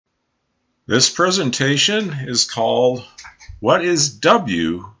This presentation is called What is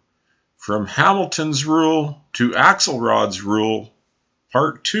W from Hamilton's Rule to Axelrod's Rule,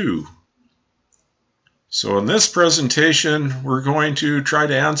 Part 2. So in this presentation, we're going to try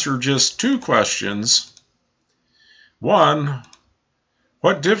to answer just two questions. One,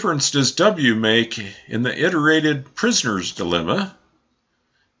 what difference does W make in the iterated prisoner's dilemma?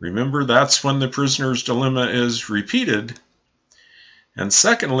 Remember, that's when the prisoner's dilemma is repeated. And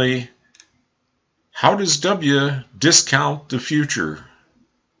secondly, how does W discount the future?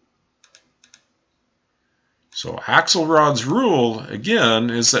 So Axelrod's rule, again,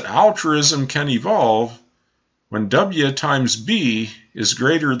 is that altruism can evolve when W times B is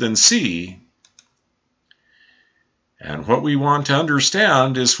greater than C. And what we want to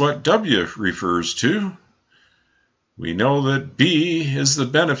understand is what W refers to. We know that B is the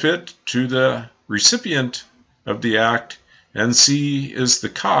benefit to the recipient of the act, and C is the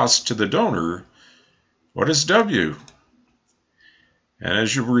cost to the donor. What is W? And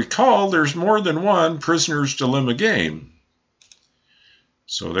as you recall, there's more than one prisoner's dilemma game.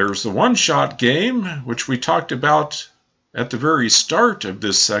 So there's the one-shot game, which we talked about at the very start of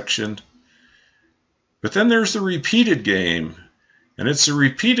this section. But then there's the repeated game, and it's the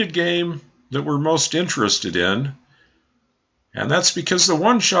repeated game that we're most interested in. And that's because the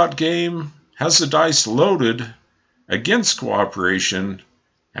one-shot game has the dice loaded against cooperation,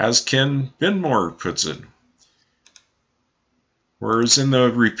 as Ken Benmore puts it. Whereas in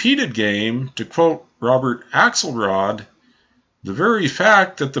the repeated game, to quote Robert Axelrod, the very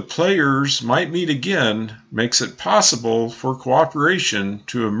fact that the players might meet again makes it possible for cooperation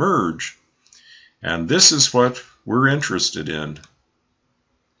to emerge. And this is what we're interested in.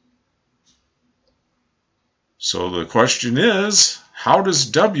 So the question is, how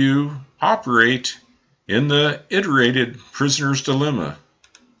does W operate in the iterated prisoner's dilemma?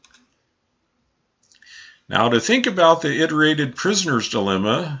 Now, to think about the iterated prisoner's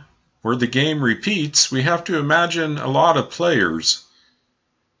dilemma, where the game repeats, we have to imagine a lot of players.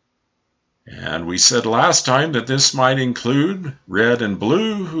 And we said last time that this might include red and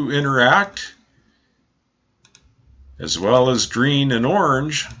blue who interact, as well as green and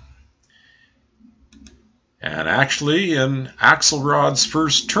orange. And actually, in Axelrod's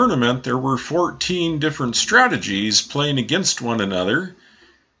first tournament, there were 14 different strategies playing against one another.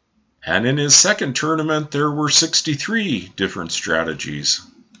 And in his second tournament, there were 63 different strategies.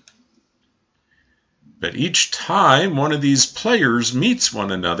 But each time one of these players meets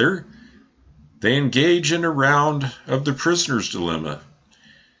one another, they engage in a round of the prisoner's dilemma.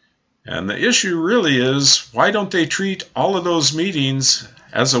 And the issue really is, why don't they treat all of those meetings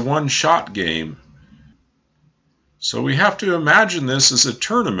as a one-shot game? So we have to imagine this as a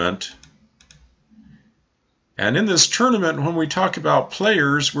tournament. And in this tournament, when we talk about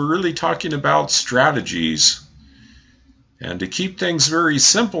players, we're really talking about strategies. And to keep things very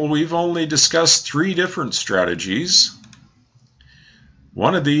simple, we've only discussed 3 different strategies.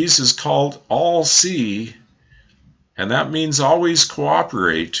 One of these is called all C, and that means always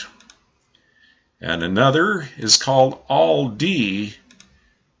cooperate. And another is called all D,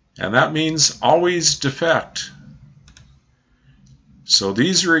 and that means always defect. So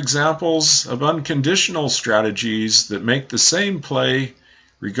these are examples of unconditional strategies that make the same play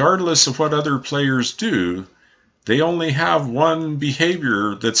regardless of what other players do. They only have one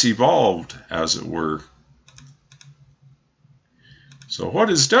behavior that's evolved, as it were. So what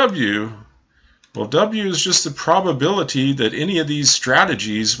is W? Well, W is just the probability that any of these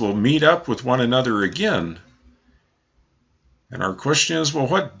strategies will meet up with one another again. And our question is, well,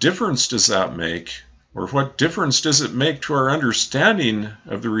 what difference does that make? Or what difference does it make to our understanding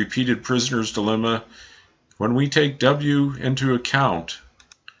of the repeated prisoner's dilemma when we take W into account?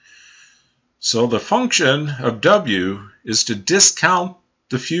 So the function of W is to discount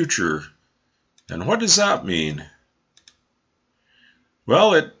the future. And what does that mean?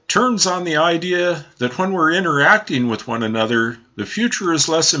 Well, it turns on the idea that when we're interacting with one another, the future is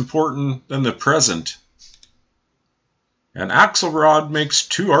less important than the present. And Axelrod makes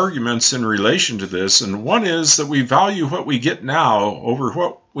 2 arguments in relation to this, and one is that we value what we get now over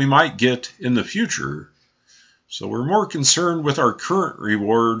what we might get in the future. So we're more concerned with our current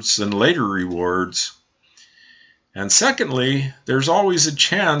rewards than later rewards. And secondly, there's always a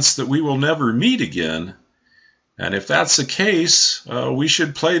chance that we will never meet again. And if that's the case, we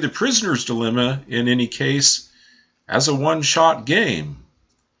should play the prisoner's dilemma in any case as a one-shot game.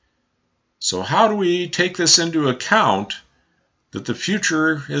 So how do we take this into account, that the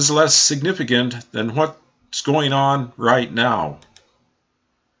future is less significant than what's going on right now?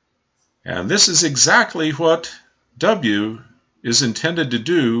 And this is exactly what W is intended to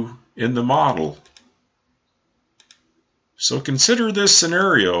do in the model. So consider this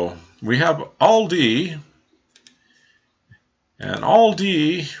scenario. We have all D, and all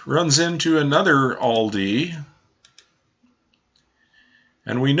D runs into another all D.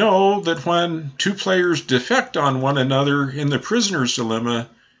 And we know that when two players defect on one another in the prisoner's dilemma,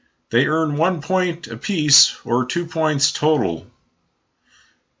 they earn 1 point apiece, or 2 points total.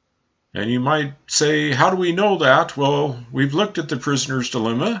 And you might say, how do we know that? Well, we've looked at the prisoner's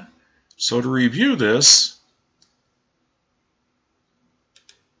dilemma. So to review this,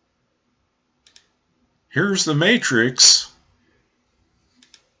 here's the matrix,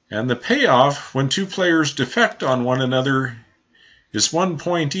 and the payoff when two players defect on one another is 1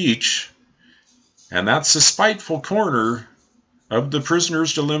 point each, and that's the spiteful corner of the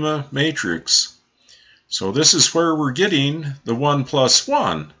prisoner's dilemma matrix. So this is where we're getting the 1 plus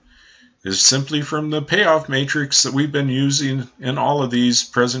 1, is simply from the payoff matrix that we've been using in all of these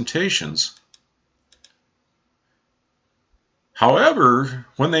presentations. However,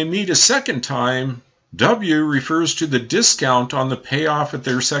 when they meet a second time, W refers to the discount on the payoff at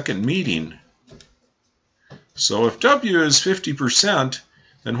their second meeting. So if W is 50%,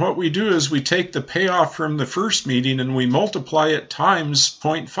 then what we do is we take the payoff from the first meeting and we multiply it times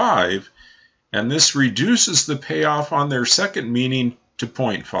 0.5, and this reduces the payoff on their second meeting to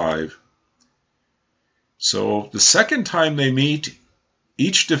 0.5. So the second time they meet,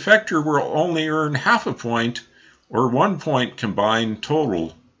 each defector will only earn half a point, or 1 point combined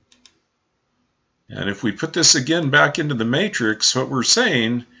total. And if we put this again back into the matrix, what we're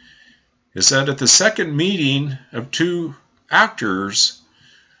saying is that at the second meeting of two actors,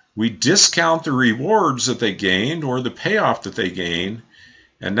 we discount the rewards that they gained, or the payoff that they gain,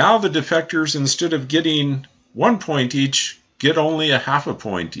 and now the defectors, instead of getting 1 point each, get only a half a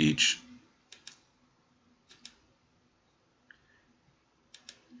point each.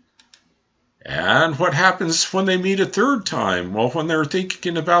 And what happens when they meet a third time? Well, when they're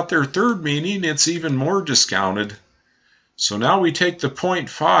thinking about their third meeting, it's even more discounted. So now we take the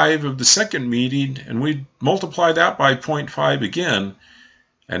 0.5 of the second meeting and we multiply that by 0.5 again,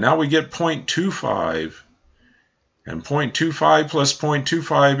 and now we get 0.25. And 0.25 plus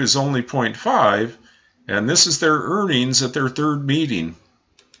 0.25 is only 0.5, and this is their earnings at their third meeting.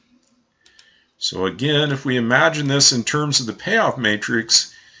 So again, if we imagine this in terms of the payoff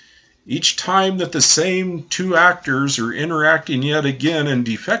matrix, each time that the same two actors are interacting yet again and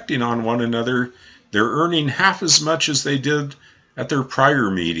defecting on one another, they're earning half as much as they did at their prior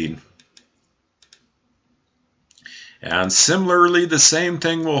meeting. And similarly, the same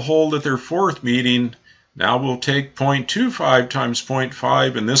thing will hold at their fourth meeting. Now we'll take 0.25 times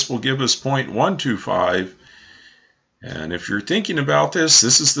 0.5, and this will give us 0.125. And if you're thinking about this,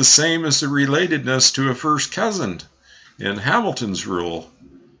 this is the same as the relatedness to a first cousin in Hamilton's rule.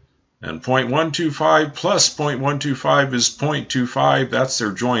 And 0.125 plus 0.125 is 0.25. That's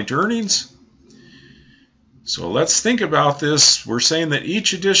their joint earnings. So let's think about this. We're saying that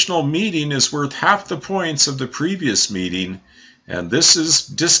each additional meeting is worth half the points of the previous meeting, and this is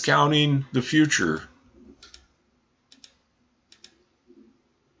discounting the future.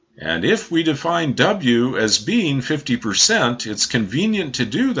 And if we define W as being 50%, it's convenient to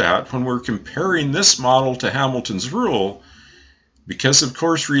do that when we're comparing this model to Hamilton's rule, because of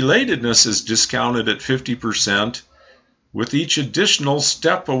course relatedness is discounted at 50% with each additional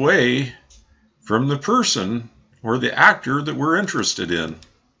step away from the person or the actor that we're interested in.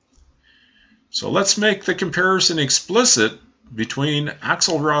 So let's make the comparison explicit between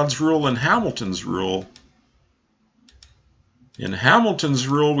Axelrod's rule and Hamilton's rule. In Hamilton's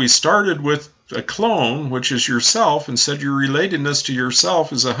rule, we started with a clone, which is yourself, and said your relatedness to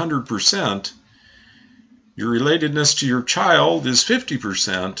yourself is 100%. Your relatedness to your child is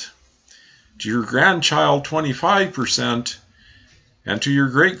 50%, to your grandchild 25%, and to your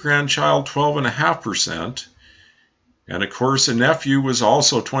great-grandchild 12.5%. And of course, a nephew was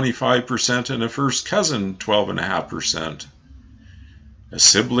also 25%, and a first cousin 12.5%. A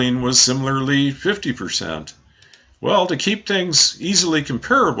sibling was similarly 50%. Well, to keep things easily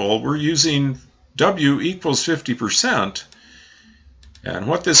comparable, we're using W equals 50%. And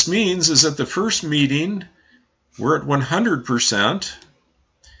what this means is at the first meeting, we're at 100%.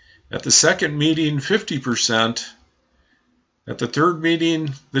 At the second meeting, 50%. At the third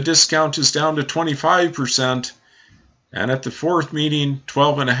meeting, the discount is down to 25%. And at the fourth meeting,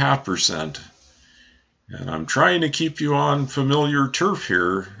 12.5%. And I'm trying to keep you on familiar turf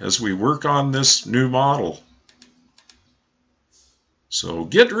here as we work on this new model. So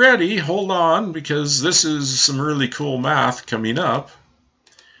get ready, hold on, because this is some really cool math coming up.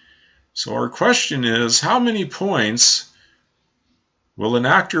 So our question is, how many points will an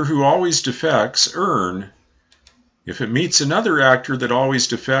actor who always defects earn if it meets another actor that always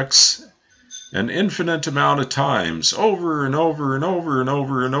defects an infinite amount of times, over and over and over and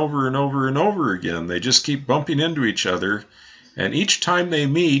over and over and over and over again? They just keep bumping into each other, and each time they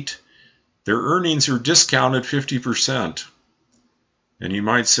meet, their earnings are discounted 50%. And you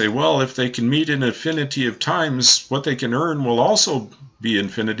might say, well, if they can meet an infinity of times, what they can earn will also be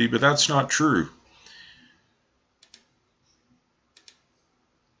infinity, but that's not true.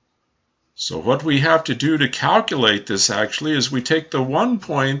 So what we have to do to calculate this actually is we take the 1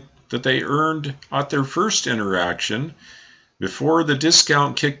 point that they earned at their first interaction before the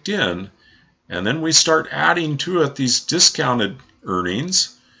discount kicked in, and then we start adding to it these discounted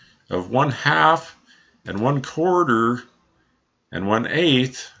earnings of 1/2 and 1/4 and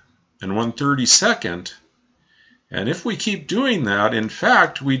 1/8 and 1/32. And if we keep doing that, in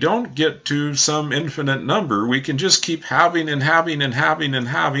fact, we don't get to some infinite number. We can just keep having and having and having and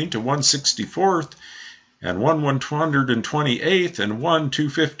having to 1/64 and 1/128 and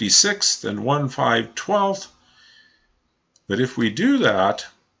 1/256 and 1/512. But if we do that,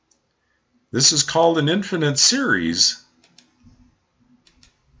 this is called an infinite series.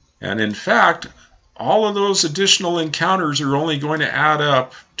 And in fact, all of those additional encounters are only going to add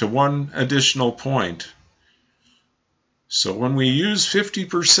up to one additional point. So when we use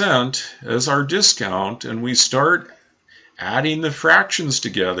 50% as our discount and we start adding the fractions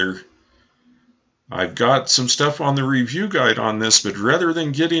together, I've got some stuff on the review guide on this, but rather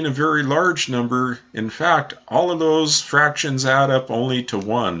than getting a very large number, in fact, all of those fractions add up only to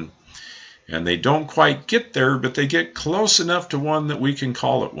 1. And they don't quite get there, but they get close enough to 1 that we can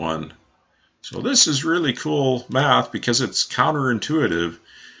call it 1. So this is really cool math because it's counterintuitive.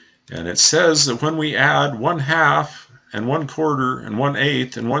 And it says that when we add 1/2 and 1/4 and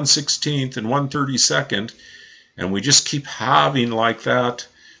 1/8 and 1/16 and 1/32, and we just keep having like that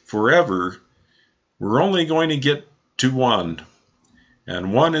forever, we're only going to get to 1.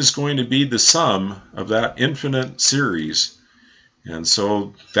 And 1 is going to be the sum of that infinite series. And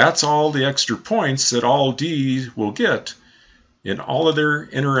so that's all the extra points that all D will get in all of their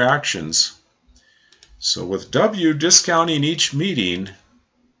interactions. So with W discounting each meeting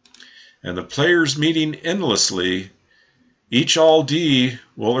and the players meeting endlessly, each all D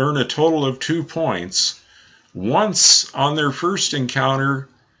will earn a total of 2 points. Once on their first encounter,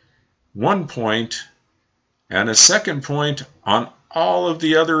 1 point, and a second point on all of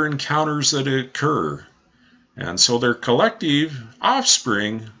the other encounters that occur. And so their collective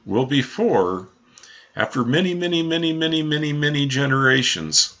offspring will be 4 after many, many, many, many, many, many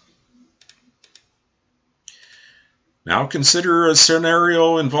generations. Now consider a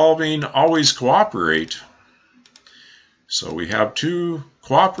scenario involving always cooperate. So we have 2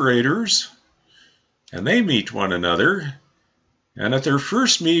 cooperators, and they meet one another, and at their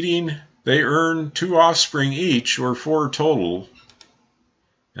first meeting, they earn 2 offspring each, or 4 total.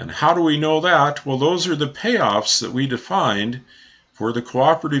 And how do we know that? Well, those are the payoffs that we defined for the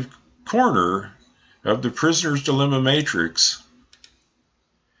cooperative corner of the prisoner's dilemma matrix.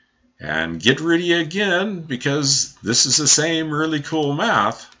 And get ready again, because this is the same really cool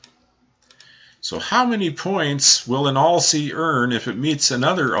math. So how many points will an all-C earn if it meets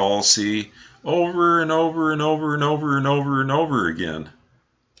another all-C over and over and over and over and over and over again?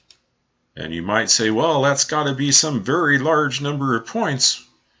 And you might say, well, that's got to be some very large number of points,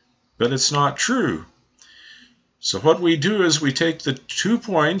 but it's not true. So what we do is we take the 2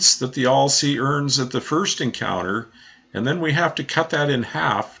 points that the all-C earns at the first encounter, and then we have to cut that in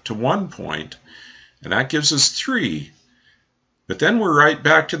half to 1 point, and that gives us 3. But then we're right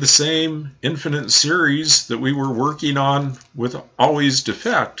back to the same infinite series that we were working on with always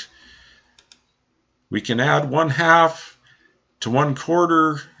defect. We can add 1/2 to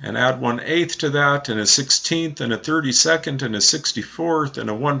 1/4 and add 1/8 to that, and a 16th and a 32nd and a 64th and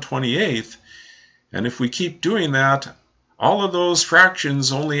a 1/28. And if we keep doing that, all of those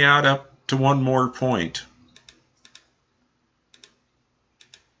fractions only add up to 1 more point.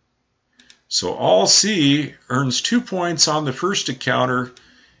 So all C earns 2 points on the first encounter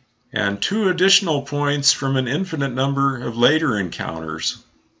and 2 additional points from an infinite number of later encounters.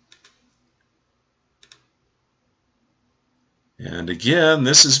 And again,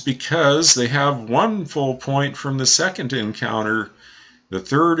 this is because they have 1 full point from the second encounter. The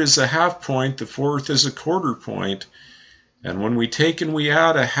third is a half point, the fourth is a quarter point. And when we take and we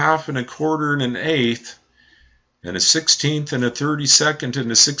add a half and a quarter and an eighth, and a 16th and a 32nd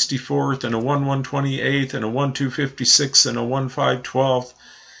and a 64th and a 1/128th and a 1/256 and a 1/512th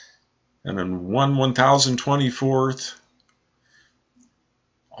and a 1/1024th,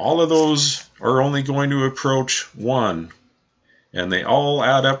 all of those are only going to approach 1. and they all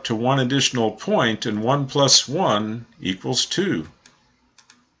add up to one additional point, and 1 plus 1 equals 2.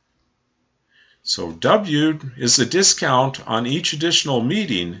 So W is the discount on each additional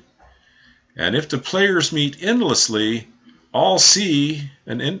meeting, and if the players meet endlessly, all C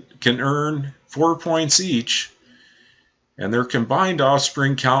can earn 4 points each, and their combined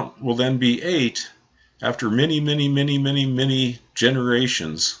offspring count will then be 8 after many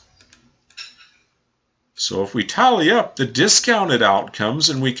generations. So if we tally up the discounted outcomes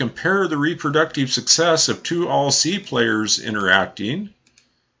and we compare the reproductive success of 2 all-C players interacting,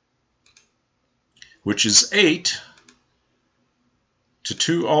 which is 8, to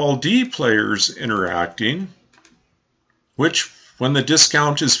 2 all-D players interacting, which, when the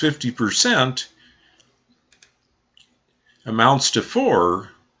discount is 50%, amounts to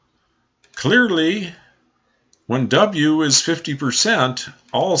 4. Clearly, when W is 50%,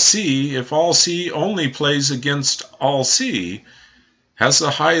 all C, if all C only plays against all C, has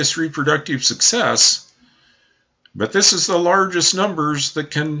the highest reproductive success, but this is the largest numbers that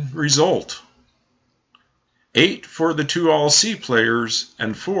can result. 8 for the 2 all C players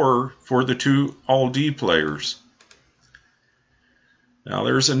and 4 for the 2 all D players. Now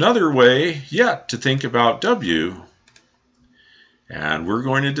there's another way yet to think about W, and we're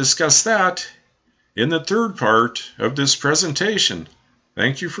going to discuss that in the third part of this presentation.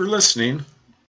 Thank you for listening.